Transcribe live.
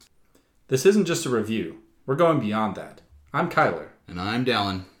This isn't just a review. We're going beyond that. I'm Kyler. And I'm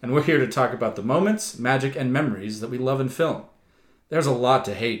Dallin. And we're here to talk about the moments, magic, and memories that we love in film. There's a lot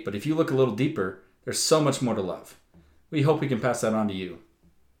to hate, but if you look a little deeper, there's so much more to love. We hope we can pass that on to you.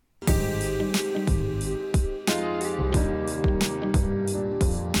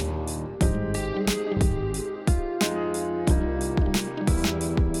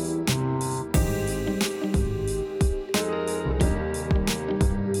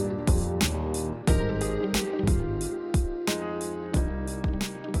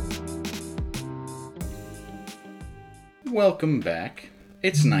 Welcome back.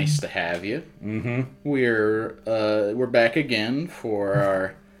 It's nice to have you. Mm-hmm. We're back again for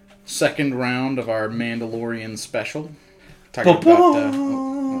our second round of our Mandalorian special. Talking about,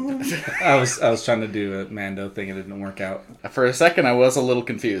 I was trying to do a Mando thing and it didn't work out. For a second, I was a little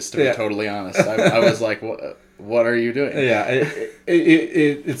confused, to be totally honest. I was like, "What are you doing?" Yeah,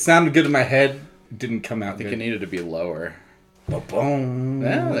 it sounded good in my head. It didn't come out. I think good. it needed to be lower. Ba-boom.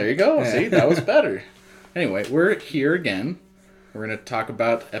 Yeah, there you go. See, that was better. Anyway, we're here again. We're going to talk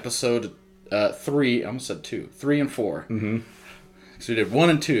about episode 3. I almost said 2. 3 and 4. Mm-hmm. So we did 1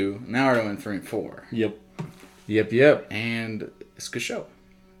 and 2. Now we're doing 3 and 4. Yep. And it's a good show.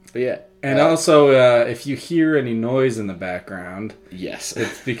 But yeah. And also, if you hear any noise in the background, yes,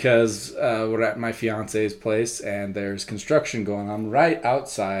 it's because we're at my fiance's place and there's construction going on right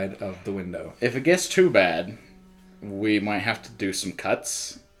outside of the window. If it gets too bad, we might have to do some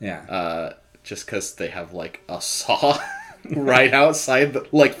cuts. Yeah. Just because they have like a saw right outside,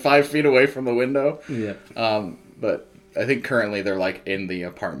 5 feet away from the window. Yeah. But I think currently they're like in the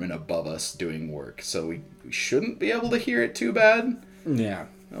apartment above us doing work, so we shouldn't be able to hear it too bad. Yeah.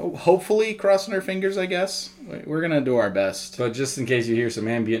 Hopefully, crossing our fingers, I guess. We're gonna do our best. But just in case you hear some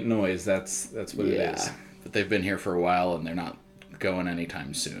ambient noise, that's what it is. But they've been here for a while and they're not going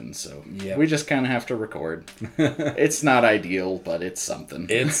anytime soon, so yep. We just kind of have to record. It's not ideal, but it's something.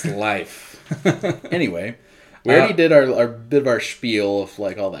 It's life. Anyway, we already did our bit of our spiel of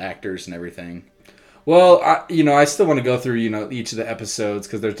like all the actors and everything. Well, I still want to go through each of the episodes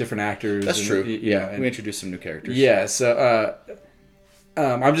because there's different actors. That's true. Yeah, we introduced some new characters. Yeah, so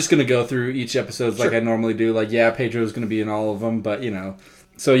I'm just gonna go through each episode like I normally do. Like, Pedro's gonna be in all of them, but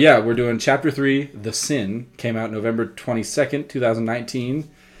So yeah, we're doing Chapter 3, The Sin. Came out November 22nd, 2019.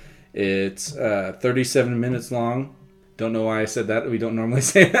 It's 37 minutes long. Don't know why I said that. We don't normally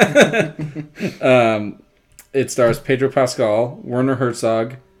say that. It stars Pedro Pascal, Werner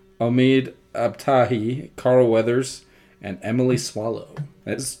Herzog, Omid Abtahi, Carl Weathers, and Emily Swallow.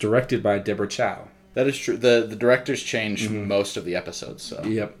 It's directed by Deborah Chow. That is true. The directors changed most of the episodes, so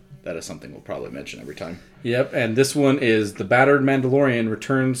yep. That is something we'll probably mention every time. Yep, and this one is the battered Mandalorian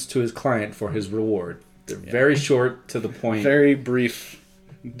returns to his client for his reward. They're very short, to the point. Very brief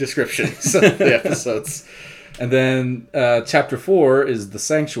descriptions of the episodes. And then Chapter 4 is The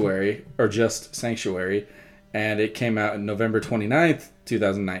Sanctuary, or just Sanctuary, and it came out on November 29th,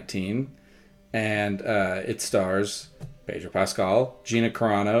 2019. And it stars Pedro Pascal, Gina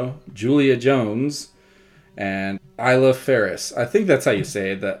Carano, Julia Jones, and Isla Ferris. I think that's how you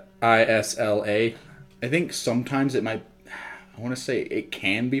say it, the Isla. I think sometimes it might, I want to say it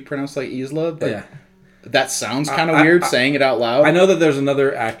can be pronounced like Isla, but that sounds kind of weird saying it out loud. I know that there's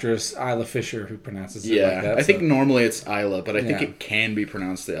another actress, Isla Fisher, who pronounces it like that. I think normally it's Isla, but I think it can be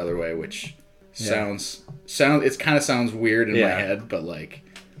pronounced the other way, which it kind of sounds weird in my head, but like,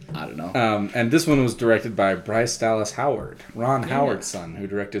 I don't know. And this one was directed by Bryce Dallas Howard, Ron Howard's son, who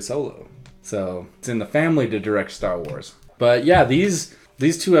directed Solo. So it's in the family to direct Star Wars. But yeah, these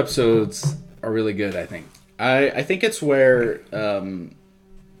 2 episodes are really good, I think. I think it's where,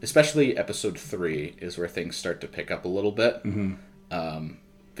 especially episode 3, is where things start to pick up a little bit. Mm-hmm.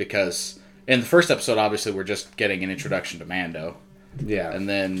 Because in the first episode, obviously, we're just getting an introduction to Mando. Yeah. And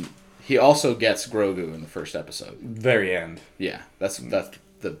then he also gets Grogu in the first episode. Very end. Yeah, that's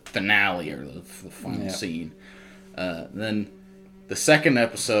the finale or the final scene. Then the second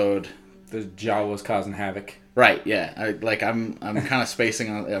episode, the Jawas causing havoc. Right, yeah. I'm kind of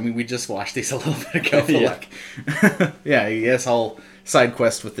spacing on. I mean, we just watched these a little bit ago. But he has whole side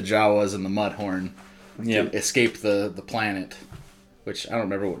quest with the Jawas and the Mudhorn to escape the planet. Which I don't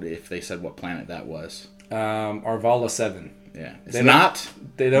remember if they said what planet that was. Arvala 7. Yeah, it's not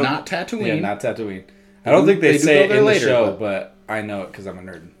Tatooine. Yeah, not Tatooine. I don't think they say it in the show, but I know it because I'm a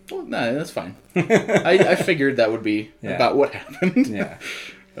nerd. Well, no, that's fine. I figured that would be about what happened. Yeah.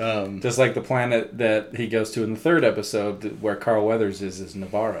 Just like the planet that he goes to in the 3rd episode, where Carl Weathers is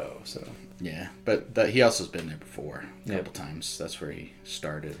Navarro. So yeah, but he also has been there before a couple times. That's where he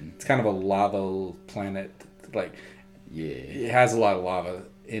started. It's kind of a lava planet. Like, it has a lot of lava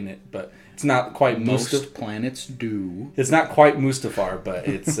in it, but it's not quite Most planets do. It's not quite Mustafar, but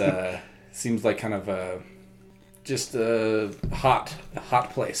it's seems like kind of just a hot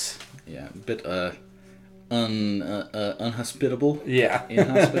place. Yeah, a bit unhospitable. Yeah,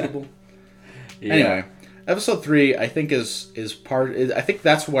 inhospitable. Yeah. Anyway, episode 3 I think is part. I think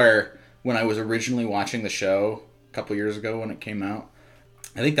that's where, when I was originally watching the show a couple years ago when it came out,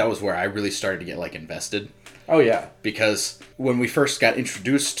 I think that was where I really started to get like invested. Oh yeah, because when we first got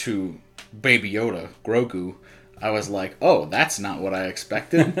introduced to Baby Yoda, Grogu, I was like, oh, that's not what I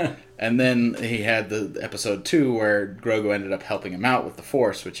expected. And then he had the episode 2 where Grogu ended up helping him out with the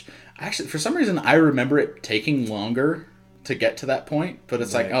Force, which actually, for some reason, I remember it taking longer to get to that point. But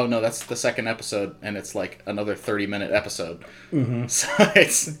it's like, oh no, that's the second episode, and it's like another 30-minute episode. Mm-hmm.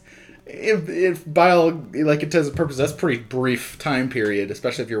 So if by all like intents and purposes, that's a pretty brief time period,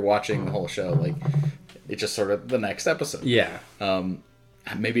 especially if you're watching the whole show. Like, it's just sort of the next episode. Yeah.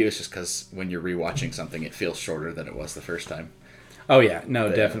 Maybe it was just because when you're rewatching something, it feels shorter than it was the first time. Oh yeah,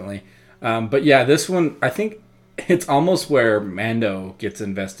 no, definitely. But yeah, this one, I think it's almost where Mando gets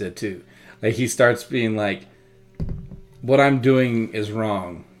invested too. Like, he starts being like, "What I'm doing is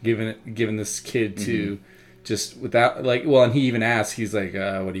wrong," giving this kid to just without like. Well, and he even asks, he's like, "What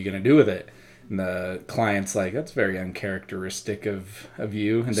are you gonna do with it?" And the client's like, "That's very uncharacteristic of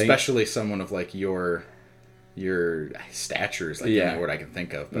you." And especially someone of like your stature is like the only word I can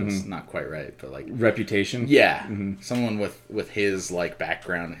think of, but it's not quite right. But like reputation, someone with his like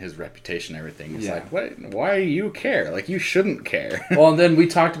background, his reputation, everything. It's like, what? Why do you care? Like, you shouldn't care. Well, and then we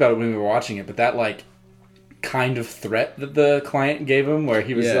talked about it when we were watching it, but that like kind of threat that the client gave him, where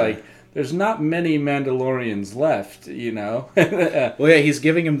he was like, "There's not many Mandalorians left," you know. Well, yeah, he's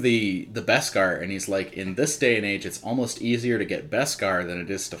giving him the Beskar, and he's like, in this day and age, it's almost easier to get Beskar than it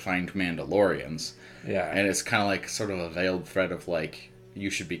is to find Mandalorians. Yeah. And it's kind of like sort of a veiled threat of like,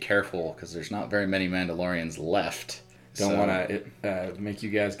 you should be careful because there's not very many Mandalorians left. Don't want to make you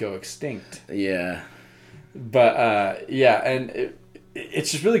guys go extinct. Yeah. But and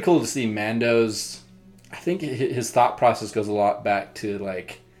it's just really cool to see Mando's. I think his thought process goes a lot back to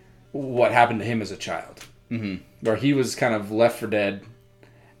like what happened to him as a child, where he was kind of left for dead,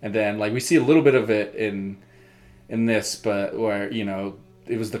 and then like we see a little bit of it in this, but where, you know,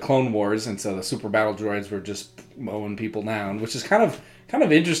 it was the Clone Wars, and so the super battle droids were just mowing people down, which is kind of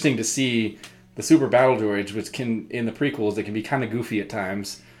interesting to see the super battle droids, which can, in the prequels, they can be kind of goofy at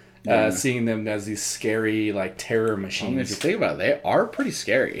times. Seeing them as these scary like terror machines. I mean, if you think about it, they are pretty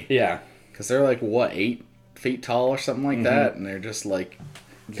scary. Yeah, because they're like 8 feet tall or something like that, and they're just like,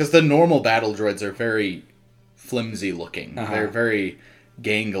 because the normal battle droids are very flimsy looking. They're very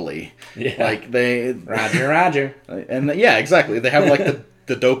gangly. Yeah, like they Roger, and yeah, exactly. They have like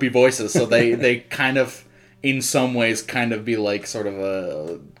the dopey voices, so they kind of, in some ways, kind of be like sort of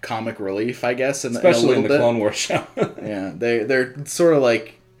a comic relief, I guess, especially in the Clone Wars show. Yeah, they're sort of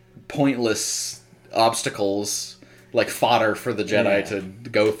like pointless obstacles, like fodder for the Jedi to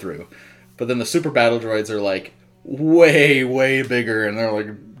go through. But then the super battle droids are like way bigger, and they're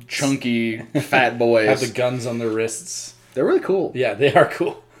like chunky fat boys. Have the guns on their wrists. They're really cool. Yeah, they are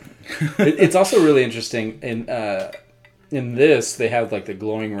cool. It's also really interesting in this, they have like the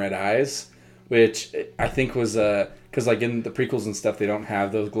glowing red eyes, which I think was because like in the prequels and stuff, they don't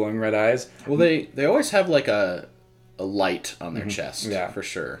have those glowing red eyes. Well, they always have like a light on their chest, for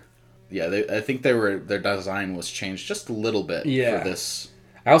sure. Yeah, I think their design was changed just a little bit for this.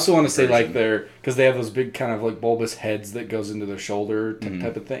 I also want to say like because they have those big kind of like bulbous heads that goes into their shoulder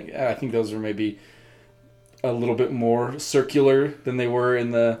type of thing. I think those are maybe a little bit more circular than they were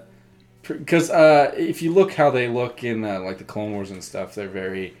in the. Because if you look how they look in like the Clone Wars and stuff, they're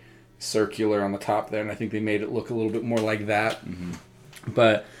very circular on the top there, and I think they made it look a little bit more like that.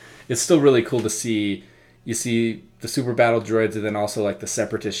 But it's still really cool to see. You see the super battle droids, and then also like the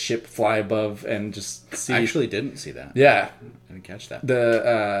Separatist ship fly above, and just see. I actually didn't see that. Yeah, I didn't catch that.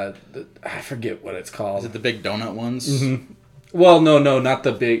 The I forget what it's called. Is it the big donut ones? Well, no, not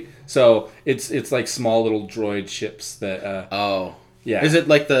the big. So it's like small little droid ships that. Yeah. Is it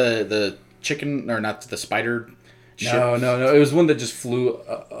like the chicken, or not the spider ship? No. It was one that just flew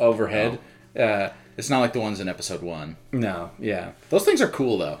overhead. It's not like the ones in episode 1. No, yeah. Those things are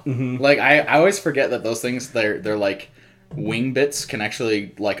cool though. Like I always forget that those things they're like wing bits can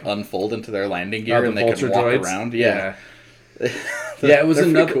actually like unfold into their landing gear, and they can walk around. Yeah. Yeah, it was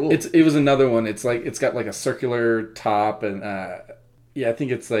another. Cool. It was another one. It's like it's got like a circular top, and I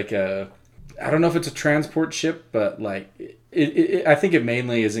think it's like I don't know if it's a transport ship, but like I think it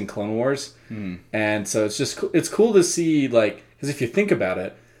mainly is in Clone Wars, and so it's cool to see, like, because if you think about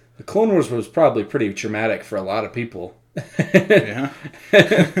it, the Clone Wars was probably pretty traumatic for a lot of people. Yeah.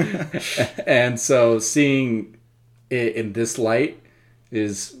 And so seeing it in this light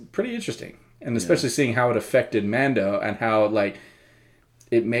is pretty interesting. And especially seeing how it affected Mando and how, like,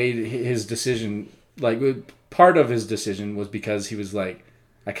 it made his decision, like, part of his decision was because he was like,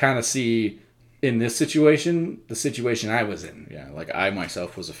 I kind of see in this situation, the situation I was in. Yeah, like I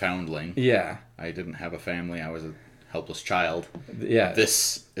myself was a foundling. Yeah. I didn't have a family. I was a helpless child. Yeah.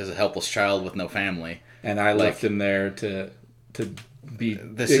 This is a helpless child with no family. And I left him there to be...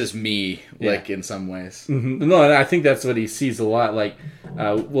 This is me, like, in some ways. Mm-hmm. No, and I think that's what he sees a lot. Like,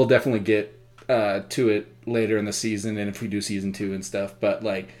 we'll definitely get to it later in the season, and if we do season 2 and stuff. But,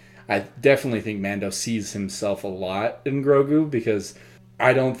 like, I definitely think Mando sees himself a lot in Grogu, because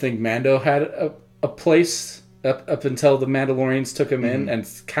I don't think Mando had a place up until the Mandalorians took him in. And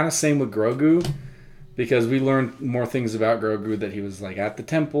kind of same with Grogu, because we learned more things about Grogu, that he was, like, at the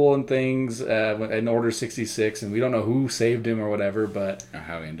temple and things in Order 66, and we don't know who saved him or whatever, but... Or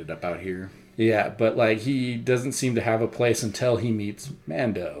how he ended up out here. Yeah, but, like, he doesn't seem to have a place until he meets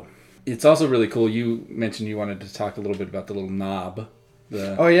Mando. It's also really cool. You mentioned you wanted to talk a little bit about the little knob.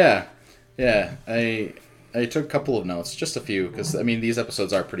 Oh, yeah. Yeah, I took a couple of notes, just a few, because, I mean, these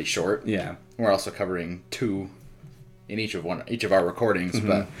episodes are pretty short. Yeah. We're also covering 2 in each of our recordings,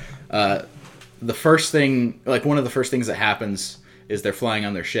 but the first thing, like, one of the first things that happens is they're flying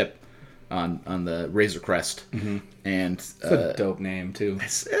on their ship on the Razor Crest, and it's a dope name too.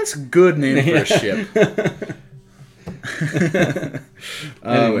 It's a good name for a ship.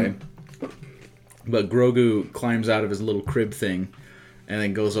 Anyway, but Grogu climbs out of his little crib thing, and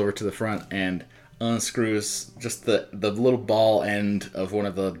then goes over to the front and unscrews just the little ball end of one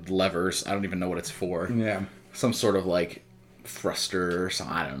of the levers. I don't even know what it's for. Yeah, some sort of, like, thruster or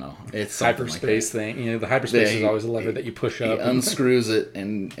something. I don't know. It's hyperspace thing. You know, the hyperspace is always a lever that you push up. He unscrews it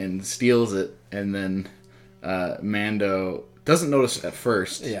and steals it, and then Mando doesn't notice at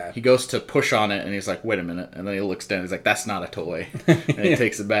first. Yeah. He goes to push on it, and he's like, wait a minute. And then he looks down, he's like, that's not a toy. And he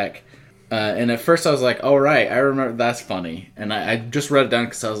takes it back. And at first I was like, oh, right, I remember, that's funny. And I just wrote it down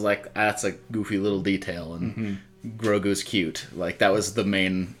because I was like, that's a goofy little detail, and Grogu's cute. Like, that was the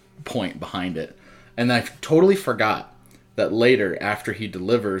main point behind it. And I totally forgot that later, after he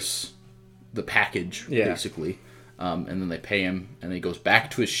delivers the package, basically, and then they pay him, and he goes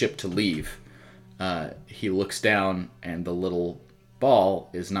back to his ship to leave, he looks down, and the little ball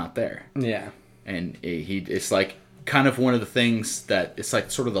is not there. Yeah. And it's like kind of one of the things that, it's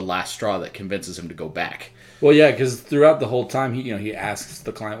like sort of the last straw that convinces him to go back. Well, yeah, because throughout the whole time, he asks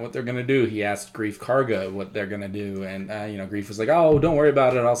the client what they're going to do. He asked Greef Karga what they're going to do. And, Greef was like, oh, don't worry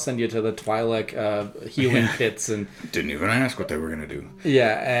about it. I'll send you to the Twi'lek healing kits. And didn't even ask what they were going to do.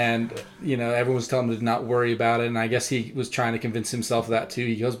 Yeah, and, everyone was telling him to not worry about it. And I guess he was trying to convince himself of that, too.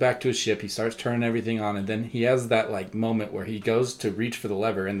 He goes back to his ship. He starts turning everything on. And then he has that, like, moment where he goes to reach for the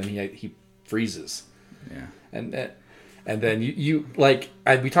lever, and then he freezes. Yeah. And then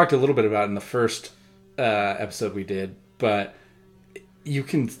we talked a little bit about it in the first episode we did, but you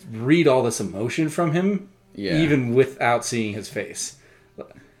can read all this emotion from him, even without seeing his face.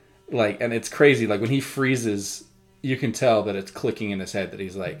 Like, and it's crazy. Like, when he freezes, you can tell that it's clicking in his head that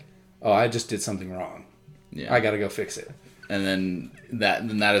he's like, "Oh, I just did something wrong. Yeah, I got to go fix it." And then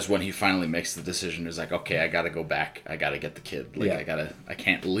that is when he finally makes the decision. He's like, "Okay, I got to go back. I got to get the kid. Like, I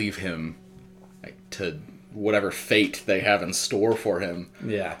can't leave him, like, to whatever fate they have in store for him."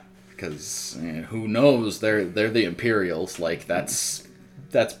 Yeah. Because who knows? They're the Imperials. Like, that's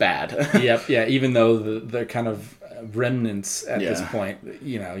bad. Yep. Yeah. Even though they're kind of remnants at this point,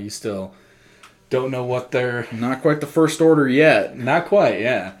 you still don't know what they're. Not quite the First Order yet. Not quite.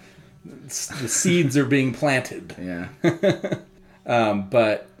 Yeah. The seeds are being planted. Yeah.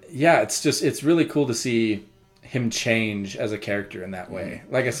 But yeah, it's really cool to see him change as a character in that way.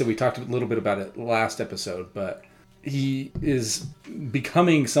 Like I said, we talked a little bit about it last episode, but he is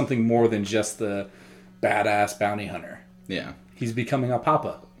becoming something more than just the badass bounty hunter. Yeah. He's becoming a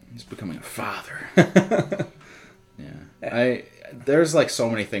papa. He's becoming a father. Yeah. There's, like, so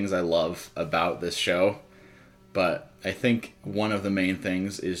many things I love about this show, but I think one of the main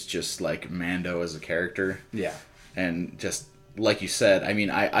things is just, like, Mando as a character. Yeah. And just, like you said, I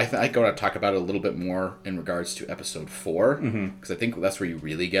mean, I want to talk about it a little bit more in regards to episode 4, because I think that's where you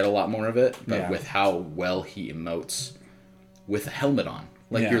really get a lot more of it, but with how well he emotes with a helmet on.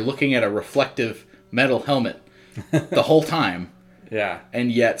 Like, you're looking at a reflective metal helmet the whole time. Yeah.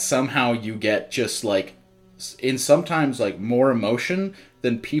 And yet somehow you get just, like, in sometimes, like, more emotion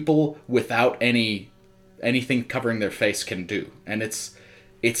than people without anything covering their face can do. And it's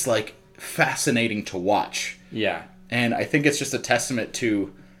like, fascinating to watch. Yeah. And I think it's just a testament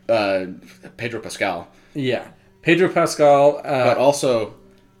to Pedro Pascal. Yeah. Pedro Pascal, but also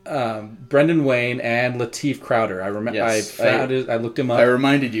Brendan Wayne and Lateef Crowder. I remember. Yes, I looked him up. I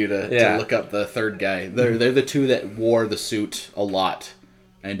reminded you to look up the third guy. They're the two that wore the suit a lot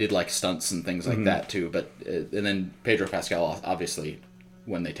and did like stunts and things like that too. But and then Pedro Pascal, obviously,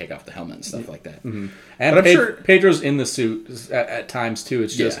 when they take off the helmet and stuff like that. Mm-hmm. And I'm sure Pedro's in the suit at times too.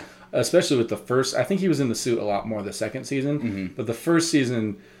 It's just, especially with the first. I think he was in the suit a lot more the second season, but the first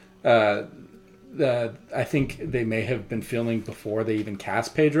season. I think they may have been filming before they even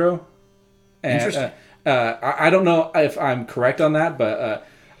cast Pedro. And, interesting. I don't know if I'm correct on that, but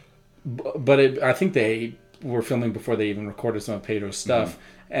I think they were filming before they even recorded some of Pedro's stuff,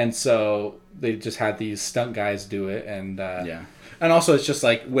 and so they just had these stunt guys do it, and and also it's just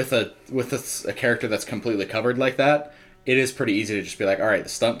like with a character that's completely covered like that, it is pretty easy to just be like, all right, the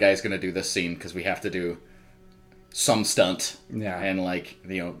stunt guy's going to do this scene because we have to do some stunt, and like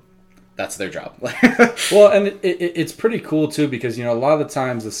that's their job. Well, and it's pretty cool too because a lot of the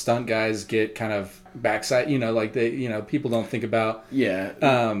times the stunt guys get kind of backside. Like they, people don't think about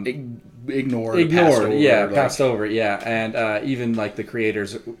ignored, passed over, and even like the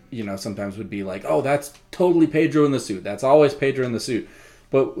creators, sometimes would be like, oh, that's totally Pedro in the suit. That's always Pedro in the suit,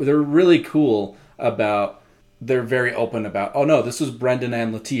 but they're really cool about. They're very open about, oh no, this was Brendan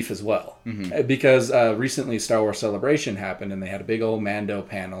and Lateef as well. Because recently Star Wars Celebration happened and they had a big old Mando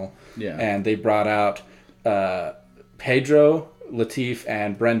panel. And they brought out Pedro, Lateef,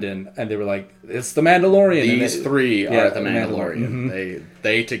 and Brendan, and they were like, it's the Mandalorian. These three are the Mandalorian.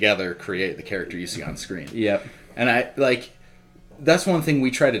 They together create the character you see on screen. Yep. And that's one thing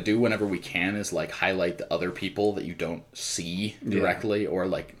we try to do whenever we can is like highlight the other people that you don't see directly or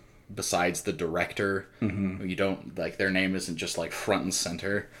like besides the director, you don't like their name isn't just like front and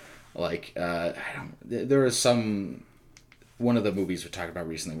center. Like there was one of the movies we talked about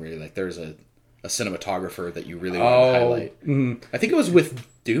recently where like there's a cinematographer that you really want to highlight. I think it was with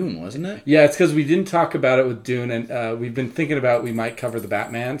Dune, wasn't it? Yeah, it's because we didn't talk about it with Dune, and we've been thinking about we might cover the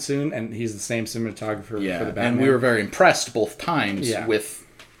Batman soon, and he's the same cinematographer for the Batman. And we were very impressed both times with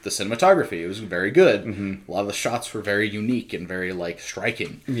the cinematography. It was very good. A lot of the shots were very unique and very like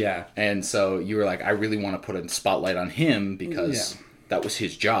striking. Yeah. And so you were like, I really want to put a spotlight on him because that was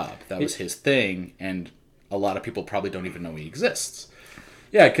his job. That was his thing. And a lot of people probably don't even know he exists.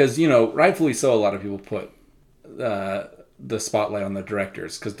 Yeah, because, rightfully so, a lot of people put the spotlight on the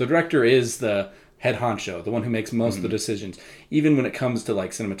directors. Because the director is the head honcho, the one who makes most of the decisions. Even when it comes to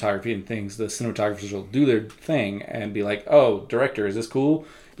like cinematography and things, the cinematographers will do their thing and be like, oh, director, is this cool?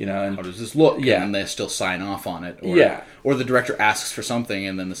 And how does this look? Yeah. And they still sign off on it. Or the director asks for something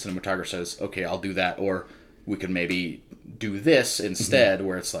and then the cinematographer says, okay, I'll do that. Or we could maybe do this instead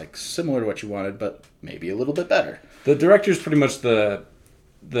where it's like similar to what you wanted, but maybe a little bit better. The director's pretty much the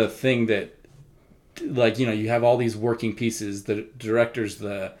thing that, like, you have all these working pieces. The director's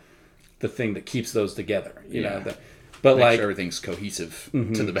the thing that keeps those together, but make like sure everything's cohesive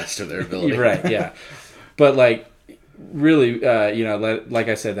to the best of their ability. Right. Yeah. But like, really, like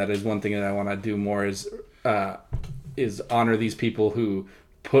I said, that is one thing that I want to do more is honor these people who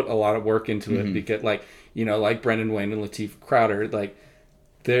put a lot of work into it because like Brendan Wayne and Lateef Crowder, like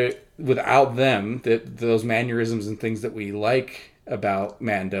they're without them, those mannerisms and things that we like about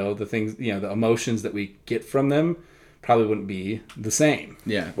Mando, the things, the emotions that we get from them probably wouldn't be the same.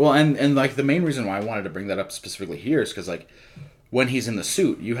 Yeah. Well, and like the main reason why I wanted to bring that up specifically here is because like when he's in the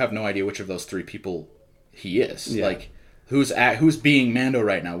suit, you have no idea which of those three people he is. Like who's being Mando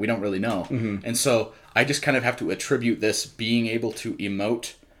right now, we don't really know. And so I just kind of have to attribute this being able to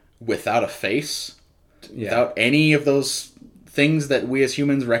emote without a face, without any of those things that we as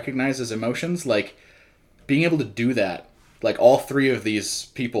humans recognize as emotions, like being able to do that. Like, all three of these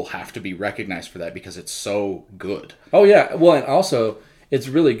people have to be recognized for that because it's so good. Oh, yeah. Well, and also, it's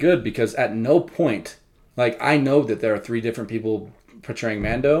really good because at no point, like, I know that there are three different people portraying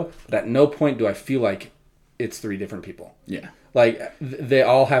Mando, but at no point do I feel like it's three different people. Yeah. Like, they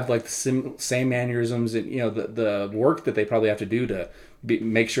all have, like, the same mannerisms and, the work that they probably have to do to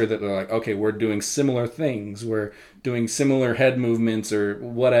make sure that they're like, okay, we're doing similar things. We're doing similar head movements or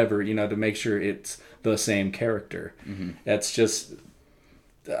whatever, to make sure it's the same character. That's just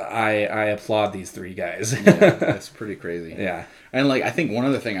I applaud these three guys. That's pretty crazy. Yeah. And like I think one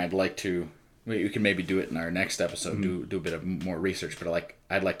other thing I'd like to we can maybe do it in our next episode, do a bit of more research, but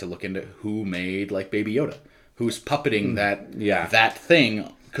I'd like to look into who made like Baby Yoda, who's puppeting that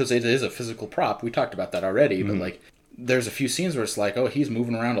thing, because it is a physical prop. We talked about that already, but like there's a few scenes where it's like, oh, he's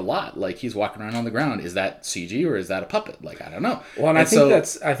moving around a lot. Like, he's walking around on the ground. Is that CG or is that a puppet? Like, I don't know. Well, and I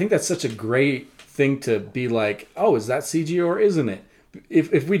think that's such a great thing to be like, oh, is that CG or isn't it?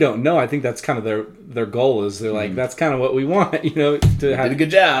 if we don't know, I think that's kind of their goal is they're like, that's kind of what we want, you know, to have did a good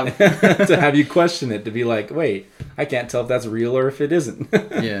job. to have you question it, to be like, wait, I can't tell if that's real or if it isn't.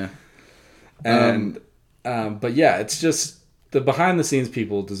 Yeah. And, but yeah, it's just the behind the scenes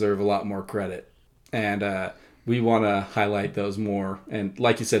people deserve a lot more credit. And, we want to highlight those more. And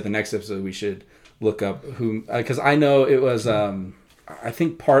like you said, the next episode we should look up who, because I know it was, I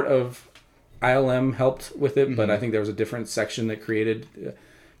think part of ILM helped with it, but I think there was a different section that created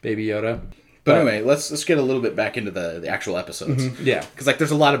Baby Yoda. But anyway, let's get a little bit back into the actual episodes. Mm-hmm. Yeah. Because like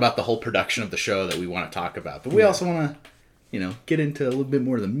there's a lot about the whole production of the show that we want to talk about. But we also want to, you know, get into a little bit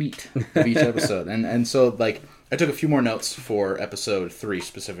more of the meat of each episode. And so like I took a few more notes for episode 3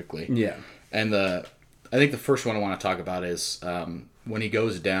 specifically. Yeah. And I think the first one I want to talk about is when he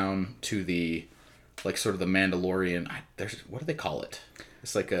goes down to the, like sort of the Mandalorian, what do they call it?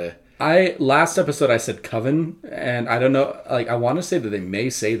 It's like a... last episode I said coven, and I don't know, like I want to say that they may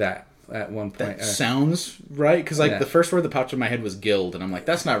say that at one point. That sounds right, because like the first word that popped in my head was guild, and I'm like,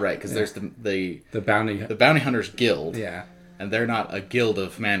 that's not right, because there's the bounty hunters guild. Yeah. And they're not a guild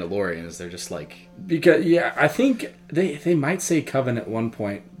of Mandalorians, they're just like... Because, I think they might say coven at one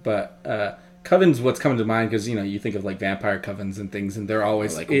point, but coven's what's coming to mind, because, you know, you think of like vampire covens and things, and they're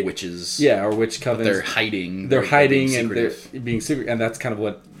always... Like witches. Yeah, or witch covens. They're hiding. They're hiding, and they're being secret, and that's kind of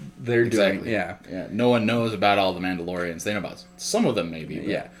what... They're doing, yeah. No one knows about all the Mandalorians. They know about some of them, maybe. But.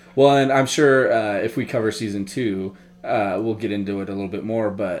 Yeah. Well, and I'm sure if we cover season 2, we'll get into it a little bit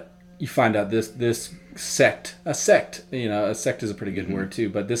more. But you find out this sect, you know, a sect is a pretty good word too.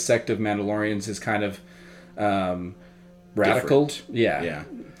 But this sect of Mandalorians is kind of radical. Different. Yeah.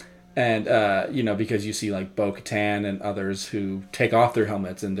 And you know, because you see like Bo-Katan and others who take off their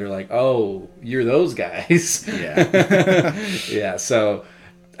helmets and they're like, "Oh, you're those guys." Yeah. Yeah. So.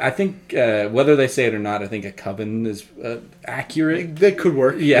 I think whether they say it or not, I think a coven is accurate. That could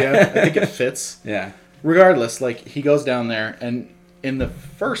work. Yeah. I think it fits. Yeah. Regardless, like he goes down there, and in the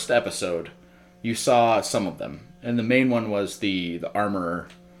first episode, you saw some of them, and the main one was the armorer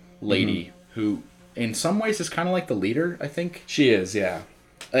lady, who in some ways is kind of like the leader. I think she is. Yeah.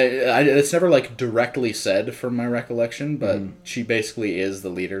 It's never like directly said from my recollection, but she basically is the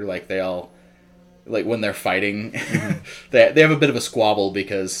leader. Like they all. Like when they're fighting, they have a bit of a squabble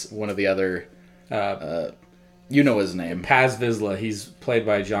because one of the other, you know his name, Paz Vizsla. He's played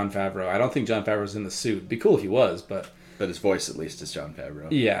by Jon Favreau. I don't think Jon Favreau's in the suit. It'd be cool if he was, but his voice at least is Jon Favreau.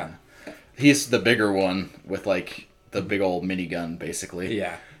 Yeah, he's the bigger one with like the big old minigun, basically.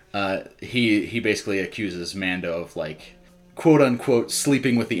 Yeah, he basically accuses Mando of like, quote unquote,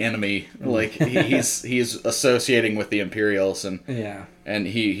 sleeping with the enemy. Like he's associating with the Imperials, and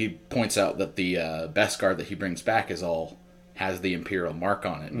he points out that the Beskar that he brings back has the Imperial mark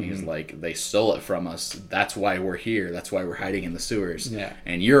on it. And he's like, they stole it from us. That's why we're here. That's why we're hiding in the sewers. Yeah.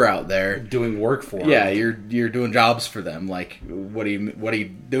 And you're out there doing work for them. Yeah, you're doing jobs for them. Like, what are you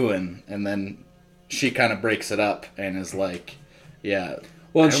doing? And then she kind of breaks it up and is like, yeah.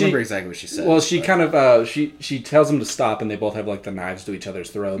 Well, I don't remember exactly what she said. Well, she kind of she tells him to stop, and they both have like the knives to each other's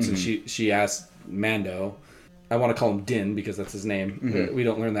throats. And she asks Mando, I want to call him Din because that's his name. We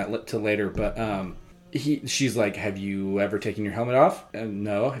don't learn that till later, but she's like, have you ever taken your helmet off? And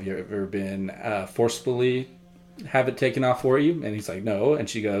no. Have you ever been forcefully have it taken off for you? And he's like, no. And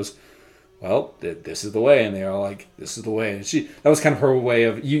she goes, well, this is the way. And they're all like, this is the way. And that was kind of her way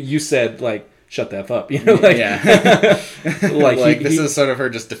of you said like, shut the F up, you know? Like, yeah. like this is sort of her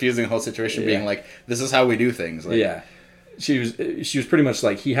just diffusing the whole situation, being like, this is how we do things. Like, yeah. She was pretty much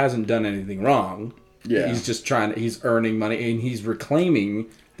like, he hasn't done anything wrong. Yeah. He's just he's earning money, and he's reclaiming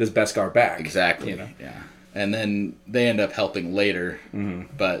this Beskar back. Exactly. You know? Yeah. And then they end up helping later.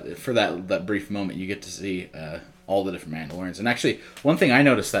 But for that brief moment, you get to see all the different Mandalorians. And actually, one thing I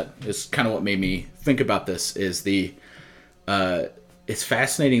noticed that is kind of what made me think about this is it's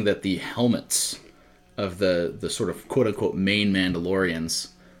fascinating that the helmets of the sort of quote unquote main Mandalorians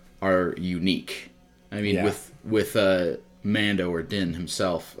are unique. I mean, with Mando or Din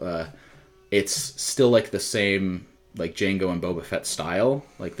himself, it's still like the same like Jango and Boba Fett style,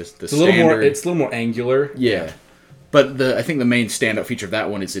 like this. It's standard. It's a little more angular. Yeah. But I think the main standout feature of that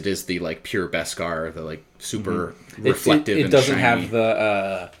one is the like pure Beskar, the like super reflective. It and doesn't shiny. have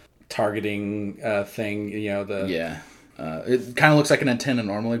the targeting thing. You know it kind of looks like an antenna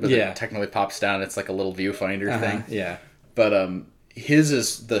normally, but it technically pops down. It's like a little viewfinder thing. Yeah. But his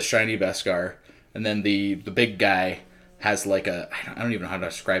is the shiny Beskar, and then the big guy has like I don't even know how to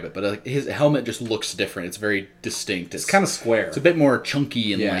describe it, but his helmet just looks different. It's very distinct. It's kind of square. It's a bit more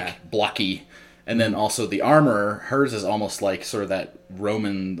chunky and like blocky. And then also the armor, hers is almost like sort of that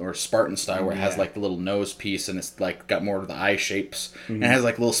Roman or Spartan style where it has like the little nose piece and it's like got more of the eye shapes and it has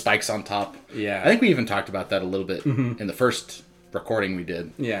like little spikes on top. Yeah. I think we even talked about that a little bit in the first recording we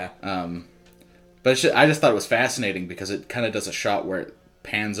did. Yeah. But I just thought it was fascinating because it kind of does a shot where it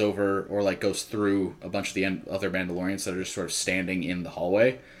pans over or like goes through a bunch of the other Mandalorians that are just sort of standing in the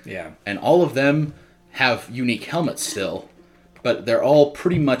hallway. Yeah. And all of them have unique helmets still, but they're all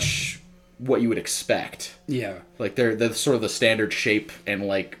pretty much what you would expect. Yeah. Like they're sort of the standard shape and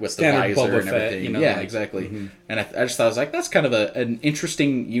like with Standard the visor Boba and everything. Fett, you know, yeah, like, exactly. And I just thought, I was like, that's kind of an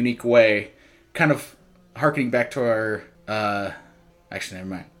interesting, unique way, kind of harkening back to our, actually, never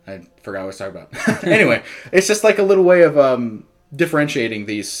mind. I forgot what I was talking about. Anyway, it's just like a little way of differentiating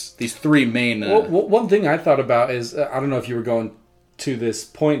these three main... Well, one thing I thought about is, I don't know if you were going to this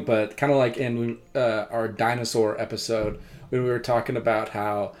point, but kind of like in our dinosaur episode, when we were talking about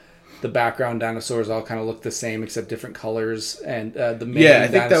how the background dinosaurs all kind of look the same except different colors, and the main I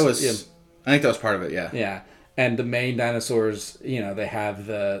think that was part of it. Yeah, and the main dinosaurs, you know, they have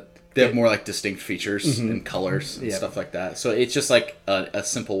more like distinct features and colors and stuff like that. So it's just like a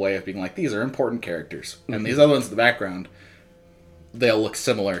simple way of being like, these are important characters, and these other ones in the background, they'll look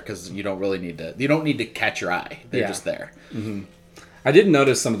similar because you don't need to catch your eye. They're just there. I did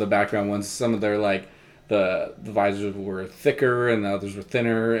notice some of the background ones. Some of their like the visors were thicker and the others were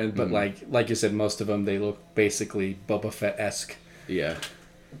thinner, and but like you said, most of them they look basically Boba Fett-esque. Yeah,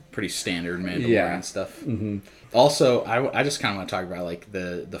 pretty standard Mandalorian stuff. Also, I just kind of want to talk about like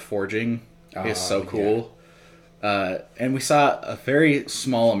the forging is so cool. And we saw a very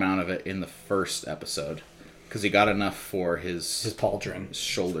small amount of it in the first episode because he got enough for his pauldron, his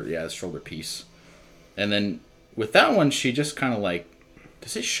shoulder piece. And then with that one, she just kind of like,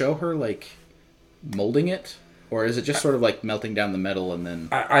 does it show her like molding it, or is it just sort of like melting down the metal and then...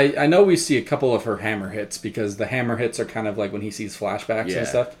 I know we see a couple of her hammer hits because the hammer hits are kind of like when he sees flashbacks and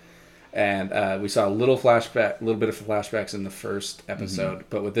stuff. And we saw a little bit of flashbacks in the first episode,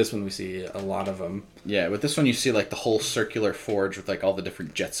 but with this one we see a lot of them. Yeah, with this one you see like the whole circular forge with like all the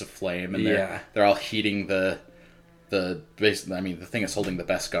different jets of flame, and they're all heating the thing that's holding the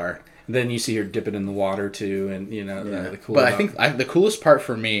Beskar. Then you see her dip it in the water too, and you know the cool. But I think the coolest part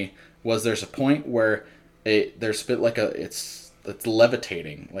for me was there's a point where there's a bit like it's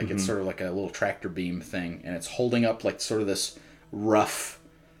levitating, like it's sort of like a little tractor beam thing, and it's holding up like sort of this rough,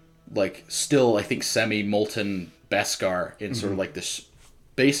 like still I think semi-molten Beskar in sort of like this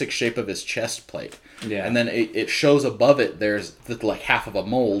basic shape of his chest plate. Yeah. And then it shows above it there's like half of a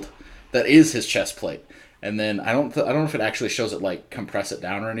mold that is his chest plate. And then I don't know if it actually shows it like compress it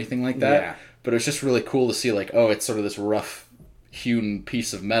down or anything like that. Yeah. But it was just really cool to see like, oh, it's sort of this rough hewn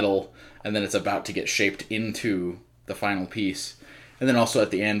piece of metal, and then it's about to get shaped into the final piece. And then also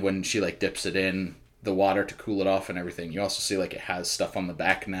at the end when she like dips it in the water to cool it off and everything, you also see like it has stuff on the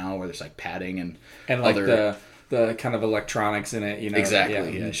back now where there's like padding and like the kind of electronics in it, you know.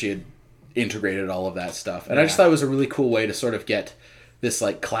 Exactly. Yeah. She had integrated all of that stuff. And I just thought it was a really cool way to sort of get this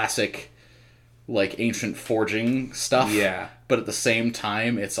like classic like ancient forging stuff. Yeah. But at the same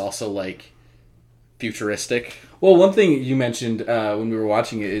time it's also like futuristic. Well, one thing you mentioned when we were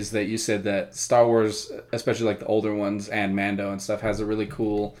watching it is that you said that Star Wars, especially like the older ones and Mando and stuff, has a really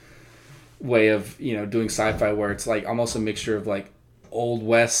cool way of, you know, doing sci-fi where it's like almost a mixture of like Old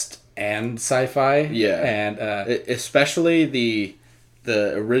West and sci-fi. Yeah. And especially the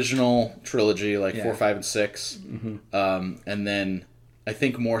original trilogy, like 4, 5, and 6. And then I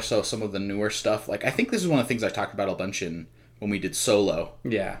think more so some of the newer stuff. Like I think this is one of the things I talked about a bunch when we did Solo.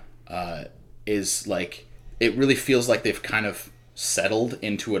 Yeah. Is like it really feels like they've kind of settled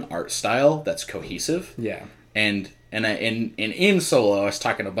into an art style that's cohesive. Yeah. And in Solo, I was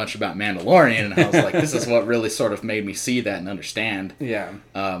talking a bunch about Mandalorian, and I was like, this is what really sort of made me see that and understand. Yeah.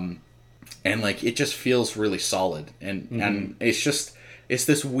 And like it just feels really solid, and it's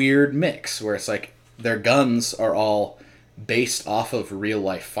this weird mix where it's like their guns are all based off of real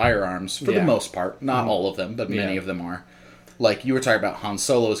life firearms for the most part, not all of them, but many of them are. Like you were talking about Han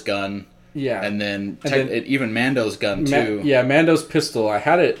Solo's gun. Yeah, and then even Mando's gun too. Mando's pistol. I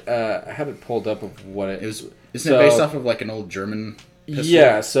had it pulled up of what it is. Isn't it based off of like an old German pistol?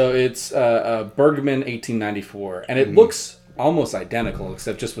 Yeah, so it's Bergman 1894, and it looks almost identical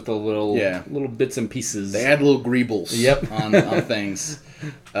except just with the little bits and pieces. They add little greebles on things,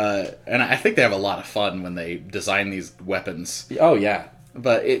 and I think they have a lot of fun when they design these weapons. Oh yeah,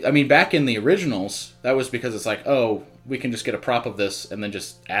 but back in the originals, that was because it's like, oh, we can just get a prop of this and then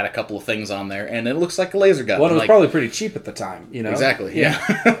just add a couple of things on there, and it looks like a laser gun. Well, it was probably pretty cheap at the time, you know? Exactly, yeah.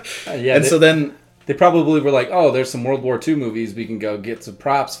 And so then They probably were like, oh, there's some World War II movies we can go get some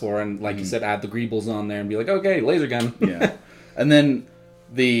props for, and like you said, add the Greebles on there and be like, okay, laser gun. Yeah. And then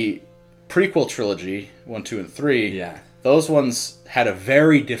the prequel trilogy, 1, 2, and 3, those ones had a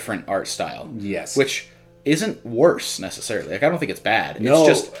very different art style. Yes. Which isn't worse, necessarily. Like, I don't think it's bad. No.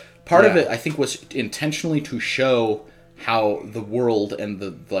 It's just, part of it, I think, was intentionally to show how the world and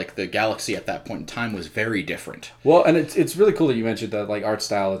the galaxy at that point in time was very different. Well, and it's really cool that you mentioned the like art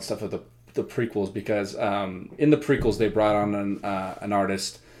style and stuff of the prequels, because in the prequels they brought on an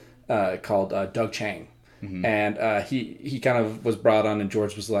artist called Doug Chiang, and he kind of was brought on, and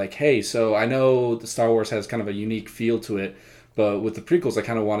George was like, hey, so I know the Star Wars has kind of a unique feel to it, but with the prequels I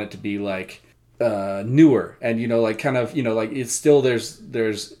kind of want it to be like newer, and like kind of like it's still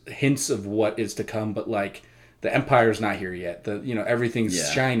there's hints of what is to come, but like the Empire's not here yet.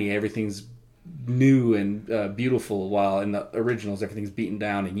 Everything's shiny, everything's new and beautiful, while in the originals everything's beaten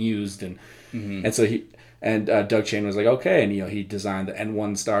down and used, and so Doug Chiang was like, okay, and he designed the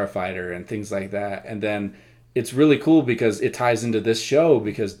N1 starfighter and things like that. And then it's really cool because it ties into this show,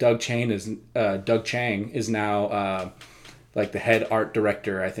 because Doug Chiang is now like the head art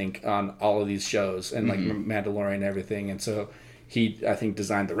director, I think, on all of these shows, and like Mandalorian and everything. And so he, I think,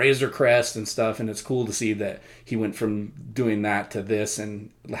 designed the Razor Crest and stuff, and it's cool to see that he went from doing that to this, and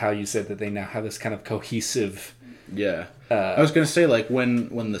how you said that they now have this kind of cohesive... Yeah. I was going to say, like,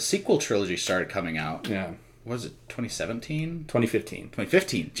 when the sequel trilogy started coming out... Yeah. Was it 2017? 2015.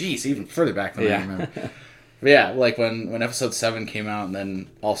 2015. Jeez, even further back than I remember. But yeah, like when Episode 7 came out, and then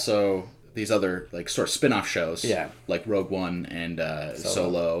also these other, like, sort of spin-off shows. Yeah. Like Rogue One and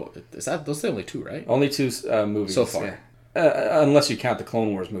Solo. Those are the only two, right? Only two movies. So far. Yeah. Unless you count the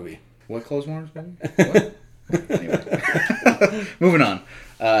Clone Wars movie. What Clone Wars movie? What? Anyway. Moving on.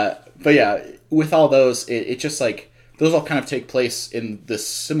 But yeah, with all those, it just like, those all kind of take place in this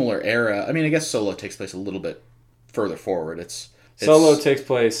similar era. I mean, I guess Solo takes place a little bit further forward. Solo takes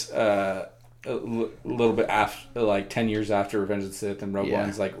place a little bit after, like 10 years after Revenge of the Sith, and Rogue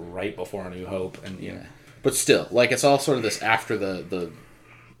One's like right before A New Hope, and But still, like, it's all sort of this after the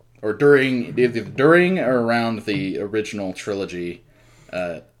or during, either during or around the original trilogy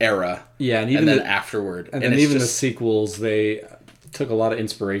era. Yeah, and then afterward. And then even the sequels, they took a lot of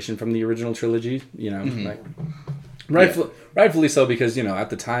inspiration from the original trilogy, like rightfully so, because, at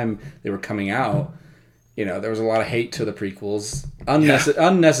the time they were coming out, there was a lot of hate to the prequels.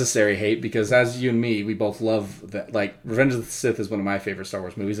 Unnecessary hate, because as you and me, we both love that. Like, Revenge of the Sith is one of my favorite Star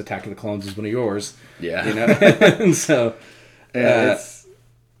Wars movies. Attack of the Clones is one of yours. Yeah. And so...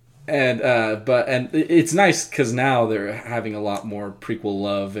 And it's nice because now they're having a lot more prequel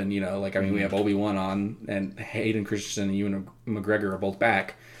love, and we have Obi-Wan on, and Hayden Christensen and Ewan McGregor are both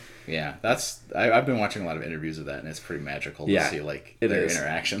back. Yeah, I've been watching a lot of interviews of that, and it's pretty magical to see like their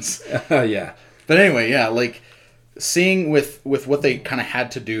interactions. Yeah, but anyway, like seeing with what they kind of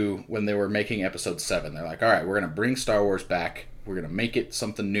had to do when they were making Episode 7, they're like, all right, we're gonna bring Star Wars back, we're gonna make it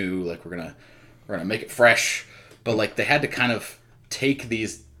something new, like we're gonna make it fresh, but like they had to kind of take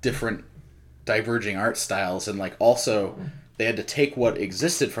these different diverging art styles, and like also they had to take what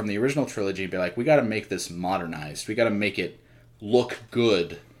existed from the original trilogy and be like, we got to make this modernized, we got to make it look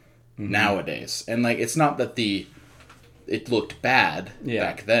good nowadays. And like, it's not that it looked bad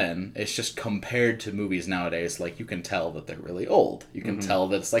back then, it's just compared to movies nowadays, like you can tell that they're really old, you can tell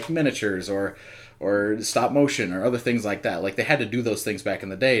that it's like miniatures or stop motion or other things like that. Like, they had to do those things back in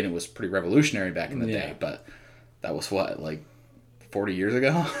the day, and it was pretty revolutionary back in the day, but that was what, like 40 years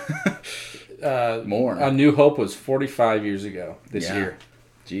ago? More. A New Hope was 45 years ago this year.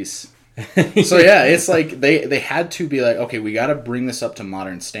 Jeez. So yeah, it's like they had to be like, okay, we got to bring this up to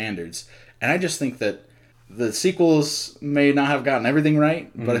modern standards. And I just think that the sequels may not have gotten everything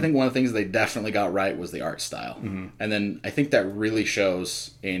right, but I think one of the things they definitely got right was the art style. And then I think that really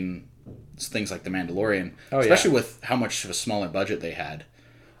shows in things like The Mandalorian, especially with how much of a smaller budget they had.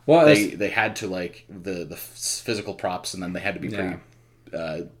 Well, they had to, like, the physical props, and then they had to be pretty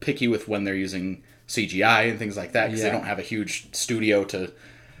picky with when they're using CGI and things like that, because they don't have a huge studio to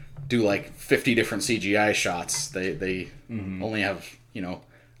do like 50 different CGI shots. They only have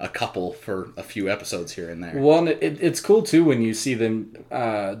a couple for a few episodes here and there. Well, and it's cool too when you see them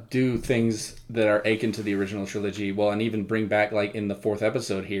do things that are akin to the original trilogy. Well, and even bring back, like in the 4th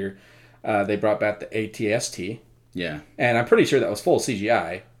episode here, they brought back the ATST. Yeah, and I'm pretty sure that was full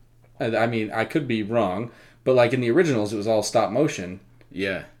CGI. I mean, I could be wrong, but like in the originals, it was all stop motion.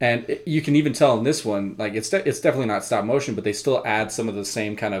 Yeah, and you can even tell in this one, like it's definitely not stop motion, but they still add some of the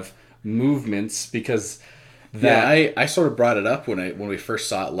same kind of movements, because I sort of brought it up when we first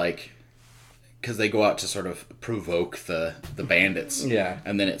saw it, like because they go out to sort of provoke the bandits. Yeah.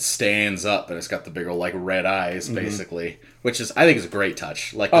 And then it stands up and it's got the big old like red eyes basically, which is I think is a great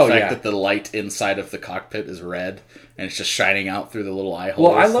touch. Like the fact that the light inside of the cockpit is red and it's just shining out through the little eye holes.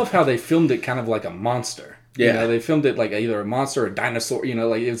 Well, I love how they filmed it kind of like a monster. Yeah. You know, they filmed it like either a monster or a dinosaur, you know,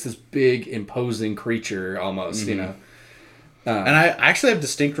 like it was this big imposing creature almost, you know. And I actually have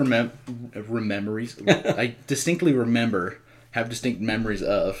distinct memories. I distinctly have distinct memories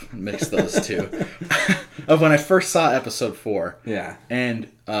of, mix those two, of when I first saw episode 4. Yeah.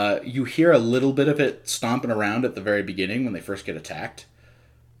 And you hear a little bit of it stomping around at the very beginning when they first get attacked.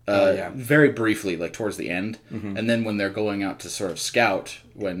 Very briefly, like towards the end. Mm-hmm. And then when they're going out to sort of scout,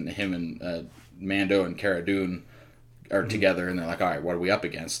 when him and Mando and Cara Dune are together and they're like, all right, what are we up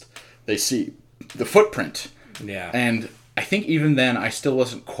against? They see the footprint. Yeah. And I think even then I still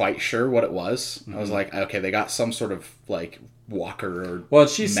wasn't quite sure what it was. I was like, okay, they got some sort of like walker or well,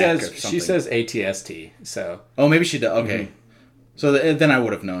 she says ATST. So maybe she does. Okay, so then I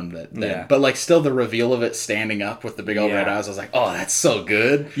would have known that. Then. Yeah, but like still the reveal of it standing up with the big old red eyes, I was like, oh, that's so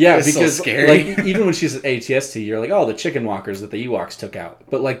good. Yeah, it's because so scary. Like even when she says ATST, you're like, oh, the chicken walkers that the Ewoks took out.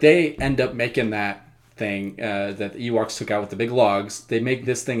 But like they end up making that thing that the Ewoks took out with the big logs. They make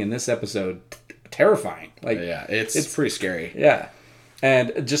this thing in this episode terrifying. Like yeah, it's pretty scary. Yeah.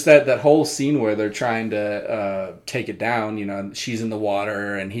 And just that whole scene where they're trying to take it down, you know, she's in the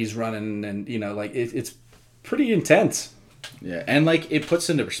water and he's running and, you know, like it's pretty intense. Yeah. And like it puts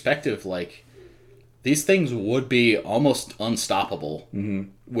into perspective, like these things would be almost unstoppable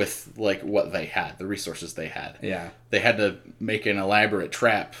with like what they had, the resources they had. Yeah. They had to make an elaborate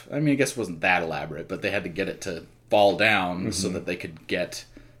trap. I mean, I guess it wasn't that elaborate, but they had to get it to fall down so that they could get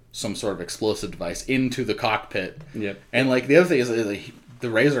some sort of explosive device into the cockpit. Yep. And like the other thing is the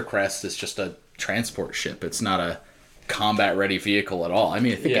Razor Crest is just a transport ship. It's not a combat ready vehicle at all. I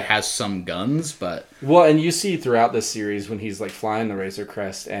mean, I think it has some guns, but well, and you see throughout this series when he's like flying the Razor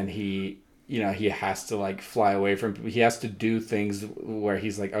Crest and he has to like fly away from, he has to do things where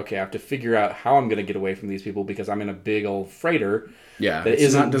he's like, okay, I have to figure out how I'm going to get away from these people because I'm in a big old freighter. Yeah,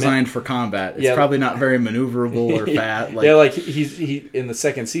 it's not designed for combat. It's probably not very maneuverable or fat. Like, yeah, like he in the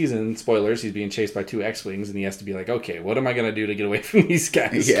second season, spoilers, he's being chased by 2 X-Wings and he has to be like, okay, what am I going to do to get away from these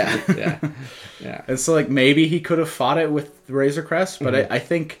guys? Yeah. And so like maybe he could have fought it with the Razor Crest, but I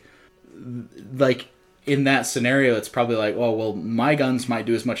think like in that scenario, it's probably like, oh, well, my guns might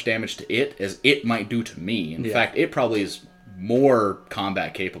do as much damage to it as it might do to me. In fact, it probably is more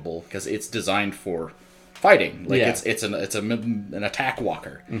combat capable because it's designed for fighting. Like it's an attack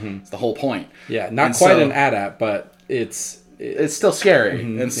walker. It's the whole point. Yeah, not quite an AT-AT, but it's still scary.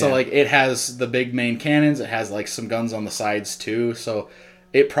 And so like it has the big main cannons. It has like some guns on the sides too. So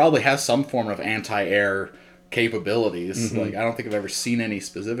it probably has some form of anti-air capabilities. Like I don't think I've ever seen any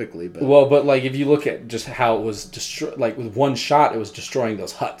specifically, but like if you look at just how it was destroyed, like with one shot it was destroying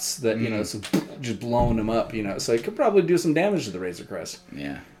those huts that you know, so just blowing them up, you know, so it could probably do some damage to the Razor Crest.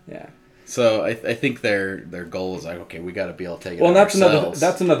 Yeah So I think their goal is like, okay, we got to be able to take it. Well, that's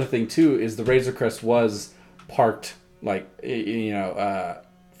another thing too, is the Razor Crest was parked like, you know,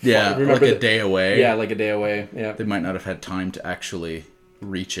 like a day away. Yeah, like a day away. Yeah, they might not have had time to actually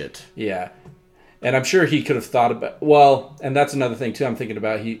reach it. Yeah. And I'm sure he could have thought about, well, and that's another thing too I'm thinking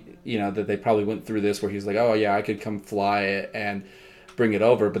about, that they probably went through this where he's like, oh yeah, I could come fly it and bring it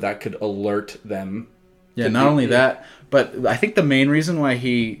over, but that could alert them. Yeah, not only that, but I think the main reason why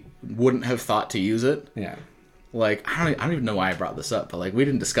he wouldn't have thought to use it, like, I don't even know why I brought this up, but like, we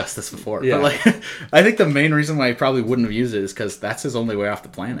didn't discuss this before, but like, I think the main reason why he probably wouldn't have used it is because that's his only way off the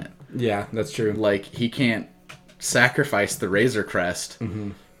planet. Yeah, that's true. Like, he can't sacrifice the Razor Crest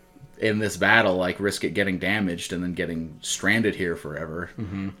in this battle, like risk it getting damaged and then getting stranded here forever.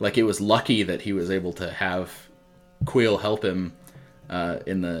 Like it was lucky that he was able to have Quill help him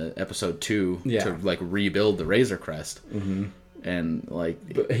in the episode 2 to like rebuild the Razor Crest. And like,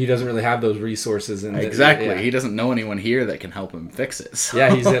 but he doesn't really have those resources. He doesn't know anyone here that can help him fix it. So.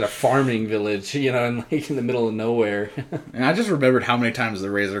 Yeah, he's at a farming village, you know, and like in the middle of nowhere. And I just remembered how many times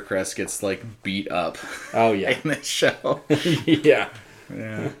the Razor Crest gets like beat up. Oh yeah, in this show. Yeah.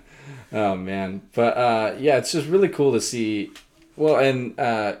 Oh man, but it's just really cool to see. Well, and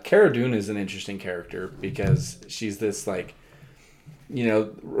Cara Dune is an interesting character because she's this like, you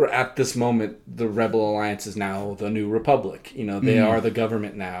know, at this moment the Rebel Alliance is now the New Republic. You know, they are the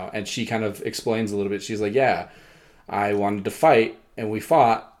government now, and she kind of explains a little bit. She's like, yeah, I wanted to fight, and we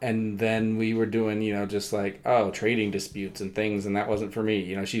fought, and then we were doing, you know, just like trading disputes and things, and that wasn't for me.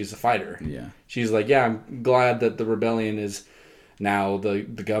 You know, she's a fighter. Yeah, she's like, yeah, I'm glad that the rebellion is now the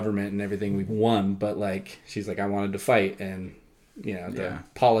government and everything, we've won, but like she's like, I wanted to fight, and the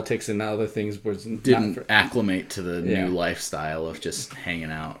politics and other things didn't acclimate to the new lifestyle of just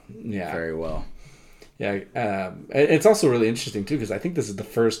hanging out very well. Yeah, it's also really interesting too because I think this is the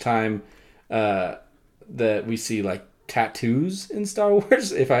first time that we see like tattoos in Star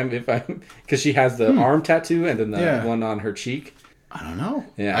Wars. If I'm because she has the arm tattoo and then the one on her cheek. I don't know.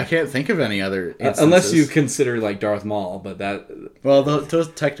 Yeah, I can't think of any other instances. Unless you consider like Darth Maul, but that. Well, those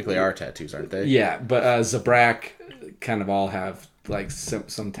technically are tattoos, aren't they? Yeah, but Zabrak kind of all have like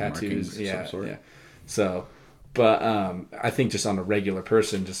some tattoos. Of some sort. Yeah. So, but I think just on a regular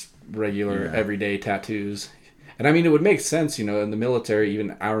person, just regular everyday tattoos, and I mean it would make sense, in the military,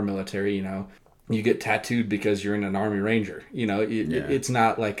 even our military, you get tattooed because you're in an Army Ranger. It's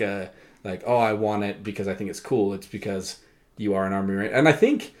not like oh I want it because I think it's cool. It's because you are an Army Ranger. And I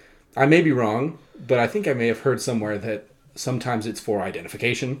think, I may be wrong, but I think I may have heard somewhere that sometimes it's for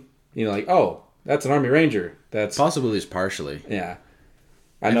identification. Like, oh, that's an Army Ranger. That's possibly is partially. Yeah.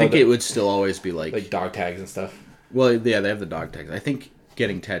 I think it would still always be like dog tags and stuff. Well, yeah, they have the dog tags. I think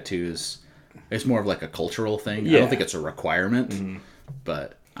getting tattoos is more of like a cultural thing. Yeah. I don't think it's a requirement,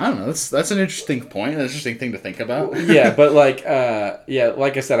 but I don't know. That's an interesting point. An interesting thing to think about. Yeah, but like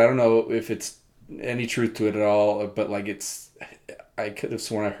I said, I don't know if it's any truth to it at all, but like I could have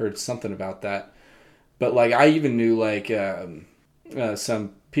sworn I heard something about that. But like I even knew like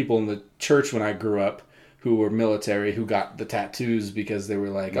some people in the church when I grew up who were military who got the tattoos because they were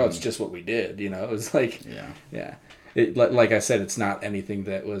like, oh, it's just what we did, It was like, yeah. Like I said, it's not anything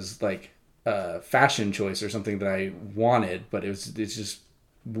that was like a fashion choice or something that I wanted, but it's just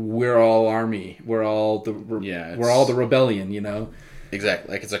we're all Army, we're all the rebellion,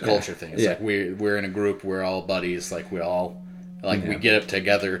 Exactly, like it's a culture thing. It's like we're in a group, we're all buddies, like we all we get up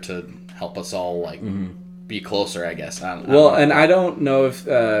together to help us all like be closer, I guess. I don't know if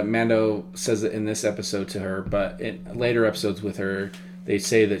Mando says it in this episode to her, but in later episodes with her, they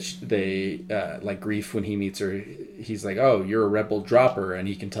say that they like Grief when he meets her, he's like, "Oh, you're a rebel dropper," and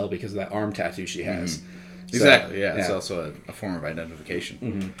he can tell because of that arm tattoo she has. Mm-hmm. Exactly. Yeah, it's also a form of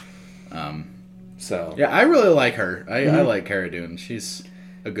identification. Mm-hmm. I really like her. I like Cara Dune. She's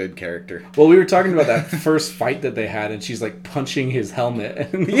a good character. Well, we were talking about that first fight that they had, and she's like punching his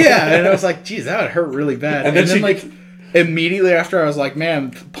helmet. And I was like, geez, that would hurt really bad. And then like immediately after, I was like,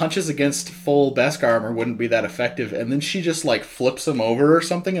 man, punches against full Beskar armor wouldn't be that effective. And then she just like flips him over or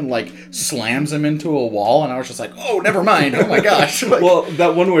something and like slams him into a wall. And I was just like, oh, never mind. Oh my gosh. Like, well,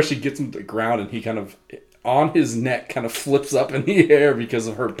 that one where she gets him to the ground and he kind of on his neck kind of flips up in the air because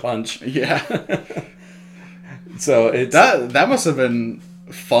of her punch. Yeah. So it's that must have been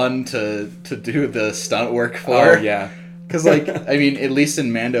fun to do the stunt work for. Oh, yeah. Because, like, I mean, at least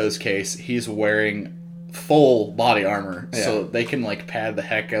in Mando's case, he's wearing full body armor, so they can, like, pad the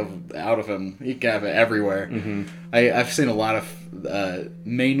heck out of him. He can have it everywhere. Mm-hmm. I've seen a lot of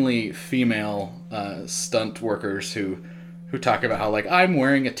mainly female stunt workers who talk about how, like, I'm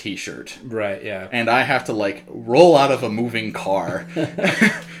wearing a t-shirt. Right, yeah. And I have to, like, roll out of a moving car. So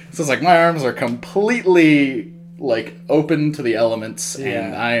it's like, my arms are completely like open to the elements,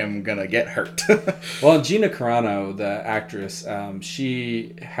 and I am gonna get hurt. Well, Gina Carano, the actress,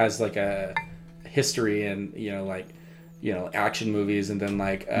 she has like a history in action movies, and then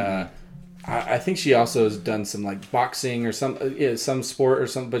like I think she also has done some like boxing or some sport or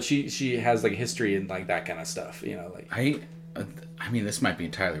something. But she has like a history in like that kind of stuff. Like I mean, this might be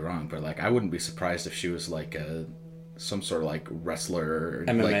entirely wrong, but like I wouldn't be surprised if she was like some sort of like wrestler,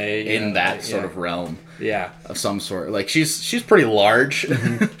 MMA, like in that sort of realm, of some sort. Like she's pretty large,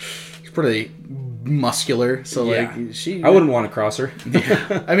 she's pretty muscular, so like I wouldn't want to cross her.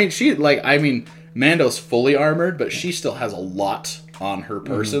 I mean, Mando's fully armored, but she still has a lot on her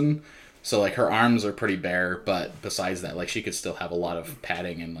person. So like her arms are pretty bare, but besides that, like she could still have a lot of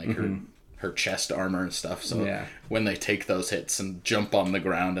padding and like her chest armor and stuff. So when they take those hits and jump on the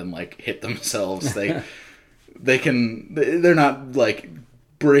ground and like hit themselves, they're not like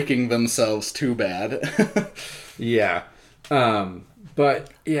breaking themselves too bad. But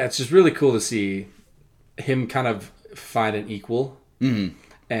it's just really cool to see him kind of find an equal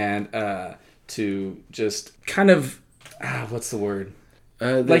and to just kind of what's the word,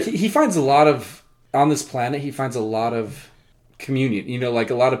 like he finds a lot of on this planet, he finds a lot of communion,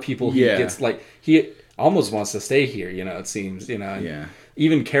 like a lot of people he gets, like he almost wants to stay here, it seems, and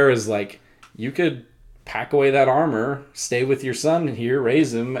even Kara's like, you could pack away that armor, stay with your son here,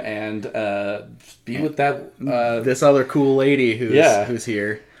 raise him, and be with that this other cool lady who's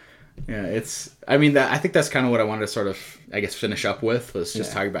here. Yeah, it's. I mean, I think that's kind of what I wanted to sort of, I guess, finish up with, was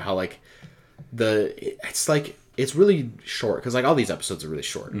just talking about how like it's really short, because like all these episodes are really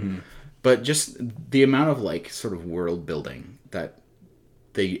short, but just the amount of like sort of world building that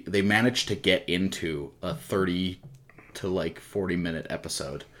they managed to get into a 30 to like 40-minute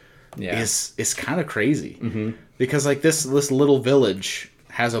episode is kind of crazy. Mm-hmm. Because like this little village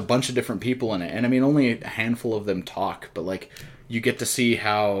has a bunch of different people in it, and I mean only a handful of them talk, but like you get to see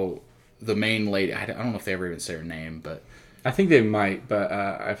how the main lady, I don't know if they ever even say her name, but I think they might, but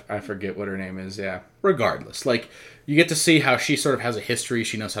I forget what her name is. Yeah. Regardless, like you get to see how she sort of has a history.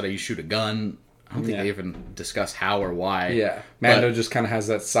 She knows how to shoot a gun. I don't think they even discuss how or why. Yeah, Mando just kind of has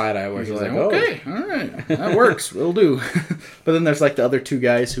that side eye where he's like, okay, all right, that works, will do. But then there's like the other two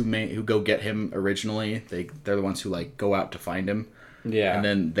guys who go get him originally. They're the ones who like go out to find him. Yeah, and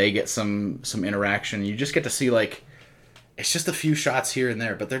then they get some interaction. You just get to see like it's just a few shots here and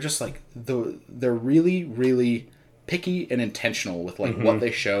there, but they're just like they're really really picky and intentional with like what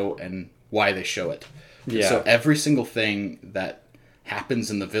they show and why they show it. Yeah. So every single thing that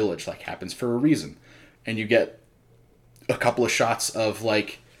happens in the village like happens for a reason, and you get a couple of shots of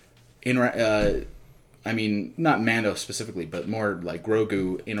like I mean not Mando specifically, but more like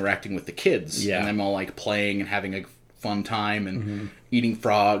Grogu interacting with the kids, and them all like playing and having a fun time and eating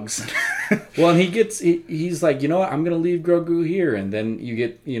frogs. Well, and he's like, you know what, I'm gonna leave Grogu here, and then you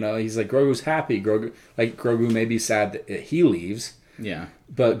get, he's like, Grogu's happy. Grogu may be sad that he leaves,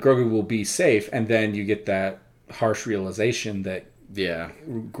 but Grogu will be safe, and then you get that harsh realization that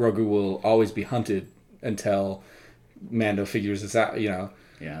Grogu will always be hunted until Mando figures this out. Yeah,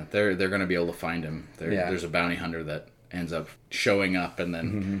 they're gonna be able to find him. There's a bounty hunter that ends up showing up, and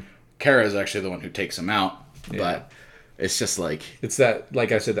then Kara is actually the one who takes him out. But it's just like it's that,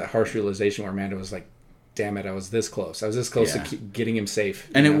 like I said, that harsh realization where Mando was like, "Damn it, I was this close. I was this close to getting him safe."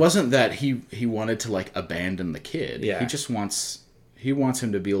 And it wasn't that he wanted to like abandon the kid. Yeah, he just wants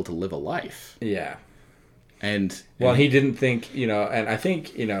him to be able to live a life. Yeah. And he didn't think, and I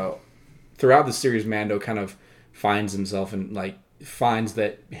think, throughout the series, Mando kind of finds himself and like finds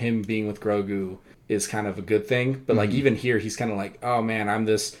that him being with Grogu is kind of a good thing. But like even here, he's kind of like, oh man, I'm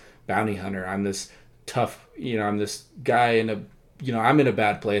this bounty hunter. I'm this tough, I'm this guy I'm in a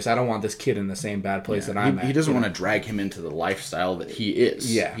bad place. I don't want this kid in the same bad place that I'm at. He doesn't want to drag him into the lifestyle that he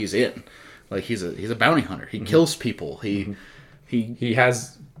is. Yeah. He's in. Like he's a bounty hunter. He kills people. He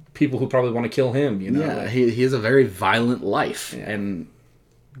has people who probably want to kill him, Yeah, he has a very violent life, and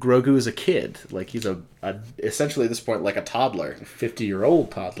Grogu is a kid. Like he's a essentially at this point like a toddler,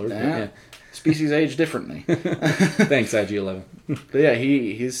 50-year-old toddler. Yeah. Species age differently. Thanks, IG-11. But yeah,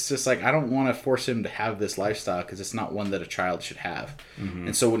 he's just like, I don't want to force him to have this lifestyle because it's not one that a child should have.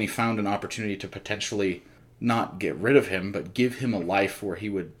 And so when he found an opportunity to potentially not get rid of him, but give him a life where he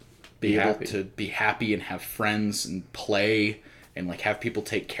would be able to be happy and have friends and play and like have people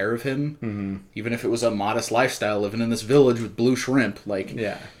take care of him, even if it was a modest lifestyle living in this village with blue shrimp, like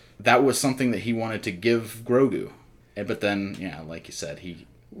that was something that he wanted to give Grogu. But then, like you said, he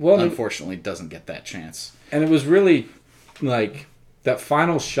unfortunately doesn't get that chance. And it was really like that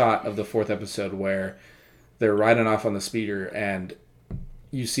final shot of the 4th episode where they're riding off on the speeder and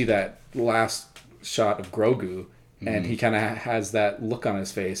you see that last shot of Grogu, and he kind of has that look on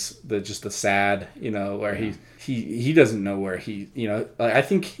his face, the sad, where he doesn't know where he, I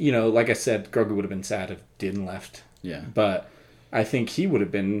think, like I said, Grogu would have been sad if Din left. Yeah. But I think he would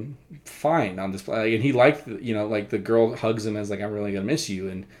have been fine on this planet. And he liked, like the girl hugs him as like, I'm really going to miss you.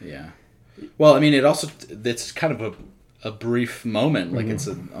 And well, I mean, it's kind of a brief moment. Like it's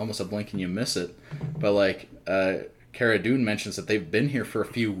almost a blink and you miss it. But like, Cara Dune mentions that they've been here for a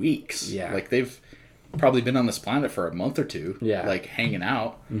few weeks. Yeah. Like they've probably been on this planet for a month or two, like hanging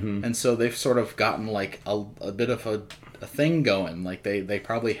out, and so they've sort of gotten like a bit of a thing going. Like they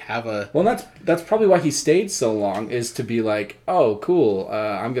probably have a that's probably why he stayed so long, is to be like, oh cool,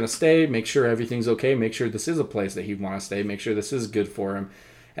 I'm gonna stay, make sure everything's okay, make sure this is a place that he'd want to stay, make sure this is good for him,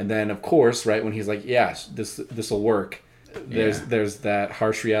 and then of course right when he's like, this will work, there's that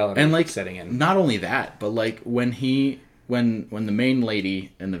harsh reality and like setting in. Not only that, but like when the main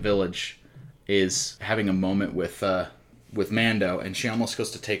lady in the village is having a moment with Mando, and she almost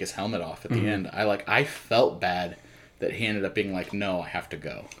goes to take his helmet off at the end. I felt bad that he ended up being like, no, I have to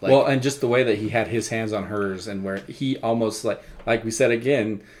go. Like, well, and just the way that he had his hands on hers, and where he almost like we said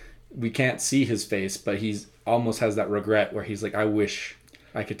again, we can't see his face, but he's almost has that regret where he's like, I wish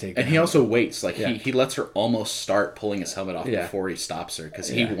I could take. And he also waits, like he lets her almost start pulling his helmet off before he stops her, because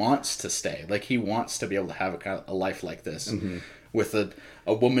he wants to stay. Like he wants to be able to have a life like this. With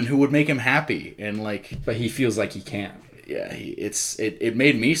a woman who would make him happy, and like, but he feels like he can't. Yeah, it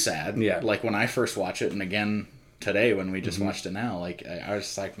made me sad. Yeah, like when I first watched it, and again today when we just watched it now, like I was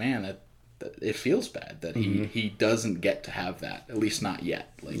just like, man, it feels bad that he doesn't get to have that, at least not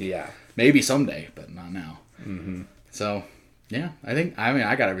yet. Like, maybe someday, but not now. So Yeah,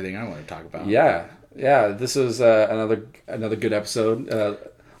 I got everything I want to talk about. Yeah. This was another good episode. A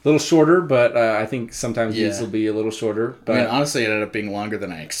little shorter, but I think sometimes these will be a little shorter. But I mean, honestly, it ended up being longer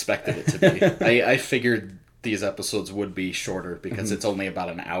than I expected it to be. I figured these episodes would be shorter because it's only about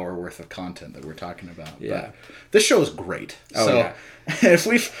an hour worth of content that we're talking about. Yeah. But this show is great. If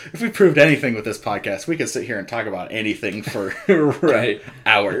we proved anything with this podcast, we could sit here and talk about anything for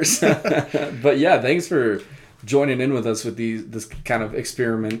hours. But yeah, thanks for joining in with us with this kind of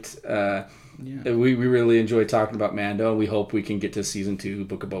experiment. We really enjoy talking about Mando. We hope we can get to season 2,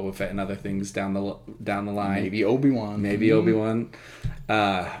 Book of Boba Fett, and other things down the line. Maybe Obi-Wan.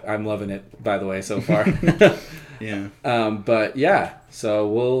 I'm loving it, by the way, so far. Yeah. But yeah, so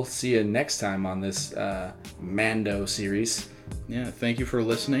we'll see you next time on this Mando series. Yeah, thank you for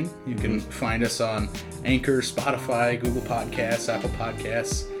listening. You can find us on Anchor, Spotify, Google Podcasts, Apple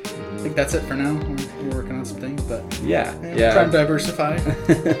Podcasts. I think that's it for now. We're working on some things, but yeah. Trying to diversify.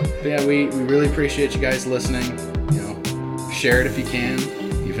 But yeah, we really appreciate you guys listening. Share it if you can,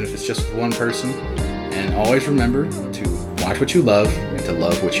 even if it's just with one person. And always remember to watch what you love and to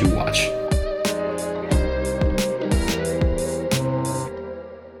love what you watch.